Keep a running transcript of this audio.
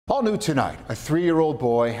All new tonight, a 3-year-old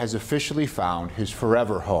boy has officially found his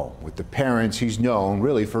forever home with the parents he's known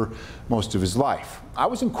really for most of his life. I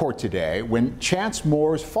was in court today when Chance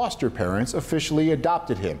Moore's foster parents officially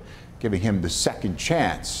adopted him, giving him the second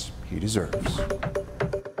chance he deserves.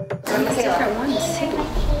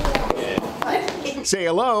 Say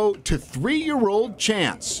hello to 3-year-old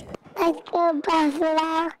Chance. Let's go,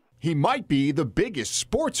 Buffalo. He might be the biggest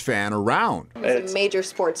sports fan around. He's a major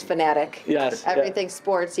sports fanatic. Yes. Everything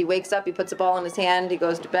sports. He wakes up, he puts a ball in his hand, he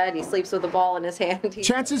goes to bed, he sleeps with a ball in his hand.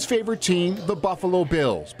 Chance's favorite team, the Buffalo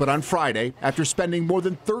Bills. But on Friday, after spending more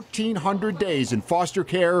than 1,300 days in foster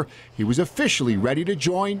care, he was officially ready to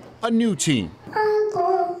join a new team.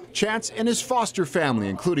 Chance and his foster family,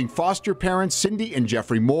 including foster parents Cindy and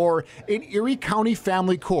Jeffrey Moore, in Erie County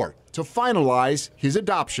Family Court to finalize his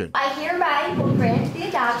adoption. I hereby will grant the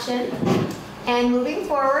adoption, and moving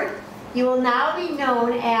forward, you will now be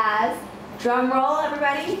known as, drum roll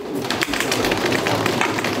everybody,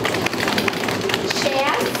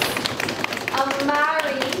 Chance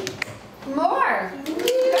Amari Moore.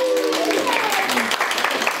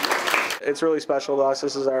 It's really special to us.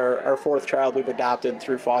 This is our fourth child we've adopted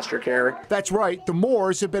through foster care. That's right. The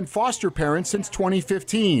Moores have been foster parents since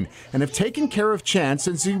 2015 and have taken care of Chance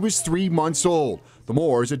since he was 3 months old. The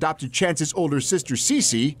Moores adopted Chance's older sister,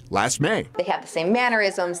 Cece, last May. They have the same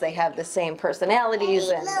mannerisms, they have the same personalities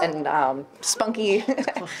and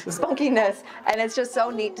spunkiness, and it's just so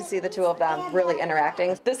neat to see the two of them really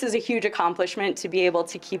interacting. This is a huge accomplishment to be able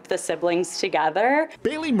to keep the siblings together.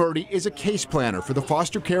 Bailey Murdy is a case planner for the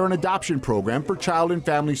Foster Care and Adoption Program for Child and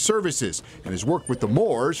Family Services and has worked with the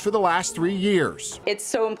Moores for the last 3 years. It's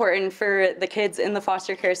so important for the kids in the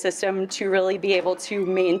foster care system to really be able to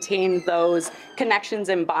maintain those connections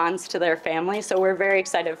and bonds to their family, so we're very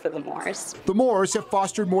excited for the Moores. The Moores have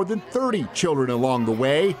fostered more than 30 children along the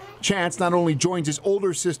way. Chance not only joins his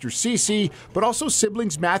older sister Cece, but also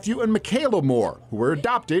siblings Matthew and Michaela Moore, who were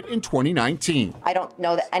adopted in 2019. I don't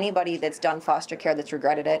know that anybody that's done foster care that's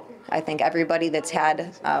regretted it. I think everybody that's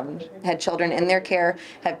had children in their care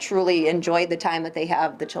have truly enjoyed the time that they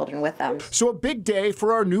have the children with them. So a big day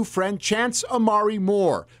for our new friend Chance Amari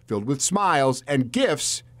Moore, filled with smiles and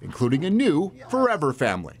gifts, including a new forever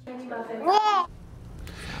family.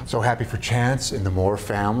 So happy for Chance and the Moore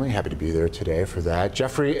family. Happy to be there today for that.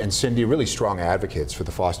 Jeffrey and Cindy, really strong advocates for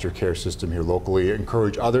the foster care system here locally.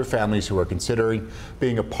 Encourage other families who are considering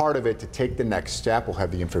being a part of it to take the next step. We'll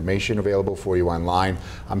have the information available for you online.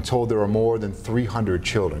 I'm told there are more than 300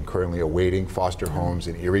 children currently awaiting foster homes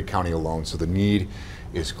in Erie County alone, so the need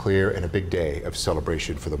is clear, and a big day of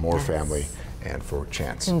celebration for the Moore family and for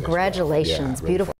Chance. Congratulations. Well. Yeah, really. Beautiful.